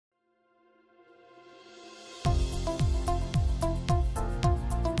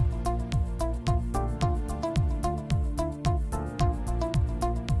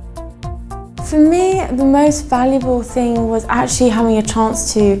For me, the most valuable thing was actually having a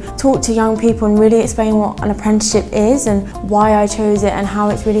chance to talk to young people and really explain what an apprenticeship is and why I chose it and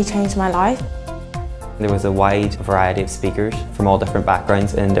how it's really changed my life. There was a wide variety of speakers from all different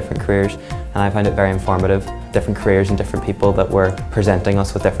backgrounds in different careers, and I found it very informative. Different careers and different people that were presenting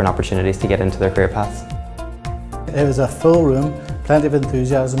us with different opportunities to get into their career paths. It was a full room, plenty of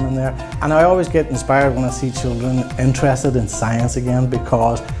enthusiasm in there, and I always get inspired when I see children interested in science again,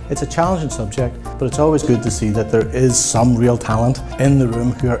 because it's a challenging subject, but it's always good to see that there is some real talent in the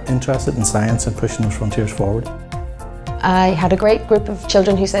room who are interested in science and pushing those frontiers forward. I had a great group of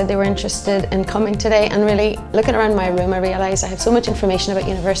children who said they were interested in coming today, and really looking around my room I realised I have so much information about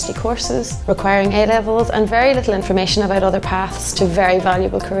university courses requiring A-levels and very little information about other paths to very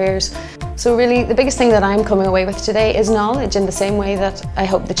valuable careers. So really the biggest thing that I'm coming away with today is knowledge, in the same way that I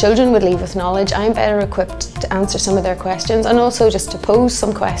hope the children would leave with knowledge. I'm better equipped to answer some of their questions and also just to pose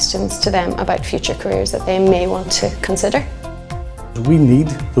some questions to them about future careers that they may want to consider. We need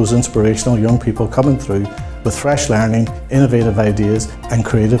those inspirational young people coming through with fresh learning, innovative ideas and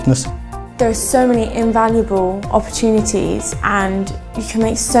creativeness. There are so many invaluable opportunities and you can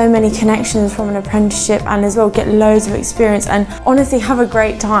make so many connections from an apprenticeship and as well get loads of experience and honestly have a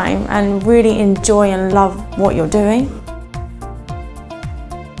great time and really enjoy and love what you're doing.